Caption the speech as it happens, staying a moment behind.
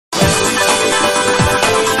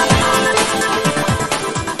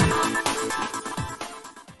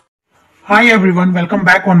Hi everyone, welcome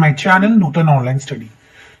back on my channel Nutan Online Study.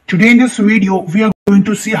 Today in this video we are going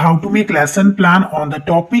to see how to make lesson plan on the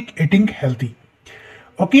topic eating healthy.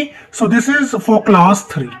 Okay, so this is for class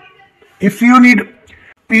 3. If you need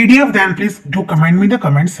PDF then please do comment me in the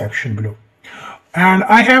comment section below. And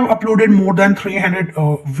I have uploaded more than 300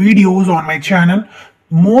 videos on my channel,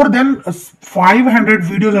 more than 500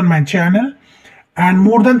 videos on my channel, and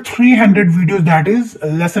more than 300 videos that is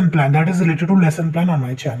lesson plan that is related to lesson plan on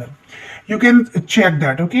my channel. You can check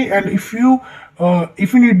that. Okay, and if you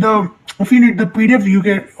need the PDF, you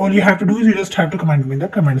can, all you have to do is you just have to comment me in the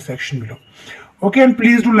comment section below. Okay, and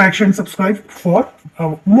please do like, share and subscribe for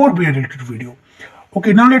more related video.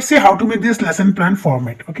 Okay, now let's see how to make this lesson plan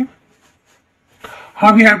format. Okay,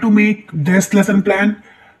 how we have to make this lesson plan.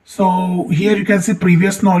 So here you can see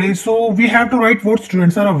previous knowledge. So we have to write what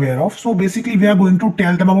students are aware of. So basically we are going to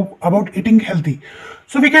tell them about eating healthy.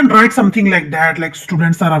 So we can write something like that, like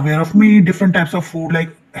students are aware of many different types of food, like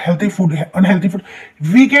healthy food, unhealthy food.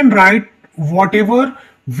 We can write whatever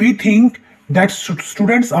we think that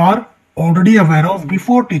students are already aware of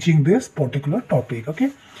before teaching this particular topic.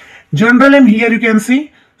 Okay, general aim here you can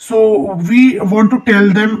see. So we want to tell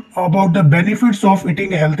them about the benefits of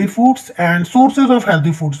eating healthy foods and sources of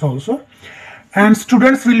healthy foods also. And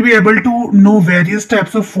students will be able to know various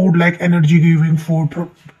types of food like energy giving food,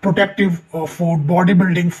 protective food,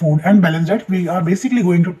 bodybuilding food and balanced diet. We are basically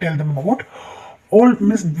going to tell them about all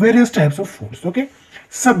various types of foods. Okay,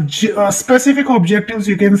 specific objectives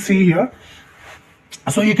you can see here.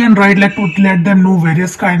 So you can write like to let them know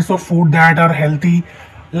various kinds of food that are healthy,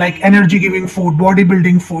 like energy giving food,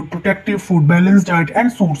 bodybuilding food, protective food, balanced diet and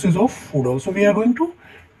sources of food also we are going to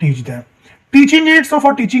teach them. Teaching aid, so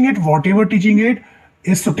for teaching aid, whatever teaching aid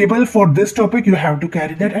is suitable for this topic, you have to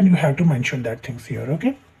carry that and you have to mention that things here.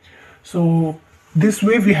 Okay, so this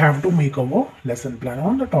way we have to make our lesson plan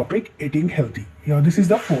on the topic eating healthy. Here this is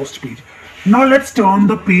the first page. Now let's turn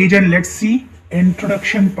the page and let's see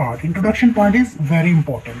introduction part. Introduction part is very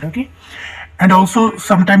important. Okay, and also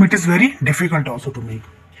sometimes it is very difficult also to make.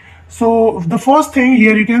 So the first thing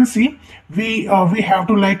here you can see we have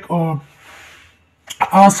to like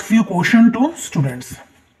ask few questions to students.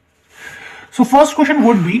 So first question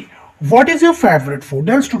would be, what is your favorite food?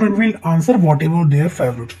 Then student will answer whatever their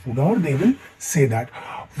favorite food, or they will say that.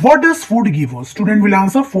 What does food give us? Student will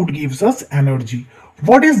answer food gives us energy.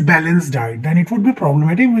 What is balanced diet? Then it would be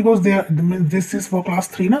problematic because this is for class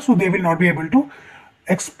 3 now, so they will not be able to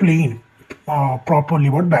explain properly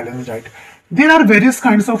what balanced diet. There are various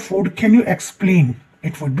kinds of food. Can you explain?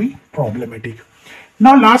 It would be problematic.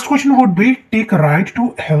 Now last question would be, take right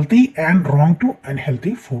to healthy and wrong to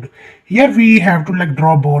unhealthy food. Here we have to like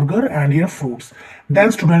draw burger and here fruits.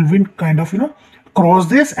 Then student will kind of cross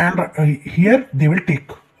this and here they will take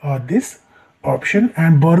this option,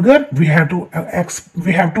 and burger we have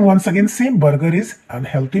to once again say burger is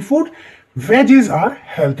unhealthy food, veggies are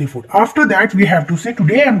healthy food. After that we have to say,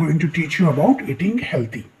 today I am going to teach you about eating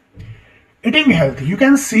healthy. Eating healthy, you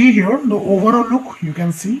can see here the overall look you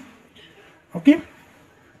can see. Okay,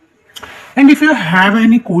 and if you have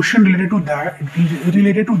any question related to that,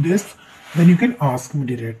 related to this, then you can ask me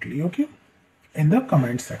directly, okay, in the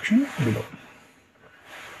comment section below.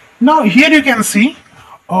 Now here you can see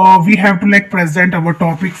we have to like present our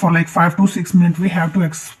topic for like 5 to 6 minutes. We have to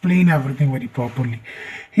explain everything very properly.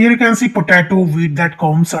 Here you can see potato, wheat that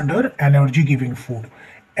comes under energy giving food,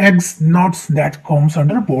 eggs, nuts that comes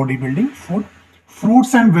under bodybuilding food,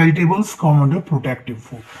 fruits and vegetables come under protective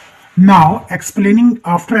food. Now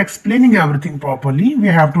after explaining everything properly, we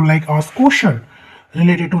have to like ask question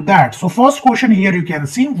related to that. So first question here you can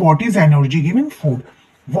see, what is energy giving food?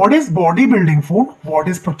 What is bodybuilding food? What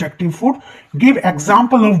is protective food? Give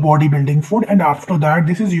example of bodybuilding food. And after that,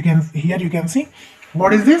 this is you can see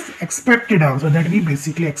what is this expected answer that we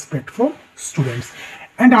basically expect from students.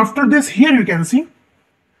 And after this, here you can see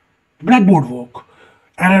blackboard work.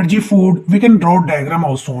 Energy food, we can draw diagram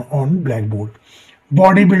also on blackboard.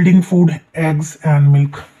 Bodybuilding food, eggs and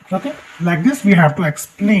milk. Okay, like this we have to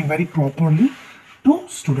explain very properly to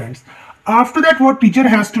students. After that, what teacher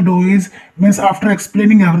has to do is, after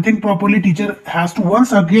explaining everything properly, teacher has to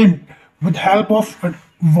once again, with help of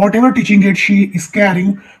whatever teaching aid she is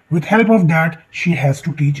carrying, with help of that she has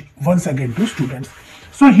to teach once again to students.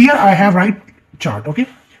 So here I have write chart. Okay,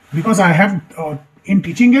 because I have in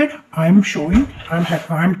teaching aid I am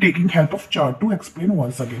taking help of chart to explain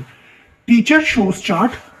once again. Teacher shows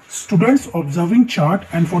chart, students observing chart,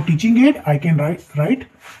 and for teaching aid I can write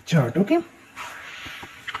chart. Okay,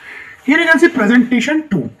 here you can see presentation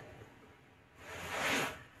 2.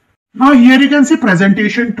 Now here you can see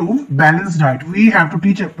presentation 2, balanced diet. We have to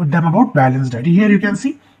teach them about balanced diet. Here you can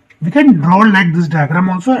see We can draw like this diagram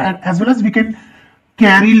also, and as well as we can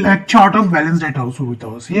carry like chart of balanced diet also with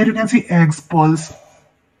us. Here you can see eggs, pulse,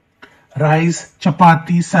 rice,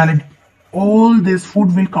 chapati, salad. All this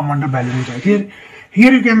food will come under balanced diet.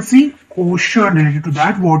 Here you can see question related to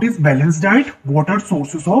that. What is balanced diet? What are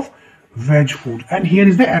sources of veg food? And here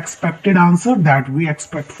is the expected answer that we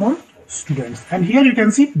expect from students. And here you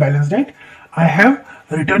can see balanced diet. I have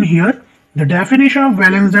written here the definition of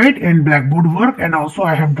balanced diet in blackboard work, and also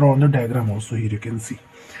I have drawn the diagram also. Here you can see.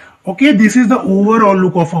 Okay, this is the overall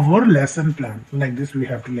look of our lesson plan. Like this we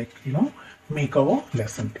have to make our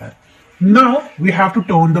lesson plan. Now we have to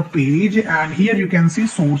turn the page, and here you can see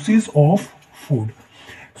sources of food.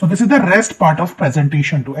 So this is the rest part of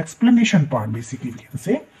presentation to explanation part, basically we can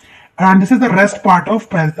say. And this is the rest part of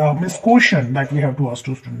this question that we have to ask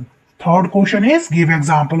to students. Third question is give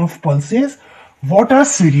example of pulses. What are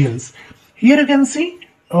cereals? Here you can see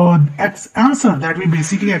answer that we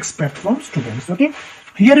basically expect from students. Okay.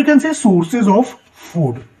 Here you can see sources of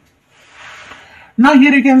food. Now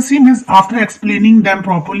here you can see means after explaining them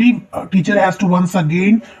properly, teacher has to once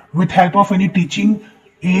again, with help of any teaching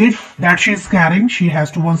aid that she is carrying, she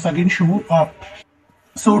has to once again show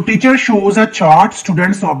so teacher shows a chart,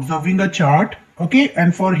 students observing a chart. Okay,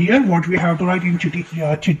 and for here what we have to write in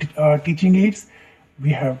teaching aids, we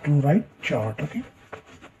have to write chart. Okay,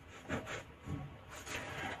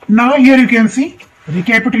 now here you can see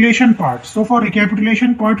recapitulation part. So for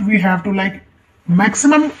recapitulation part we have to like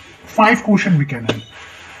maximum 5 questions we can have,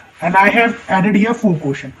 and I have added here 4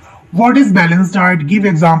 questions. What is balanced diet? Give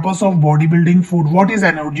examples of bodybuilding food. What is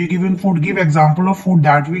energy giving food? Give example of food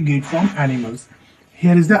that we get from animals.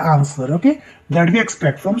 Here is the answer, okay, that we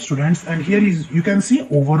expect from students. And here is, you can see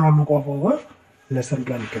overall look of our lesson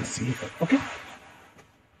plan. You can see here, okay.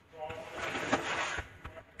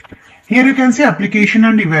 Here you can see application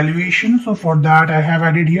and evaluation. So for that I have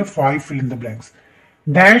added here 5 fill in the blanks.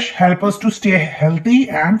 Dash help us to stay healthy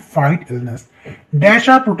and fight illness. Dash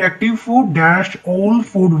are protective food. Dash all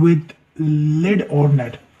food with lid or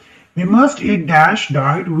net. We must eat dash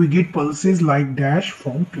diet. We get pulses like dash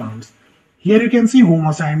from plants. Here you can see home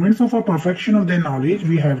assignment. So for perfection of their knowledge,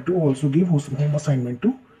 we have to also give home assignment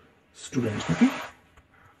to students.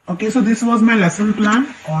 Okay, so this was my lesson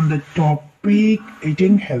plan on the topic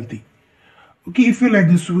eating healthy. Okay, if you like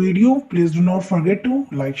this video, please do not forget to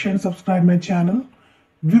like, share and subscribe my channel.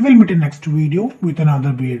 We will meet in next video with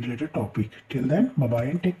another BA related topic. Till then, bye bye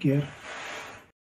and take care.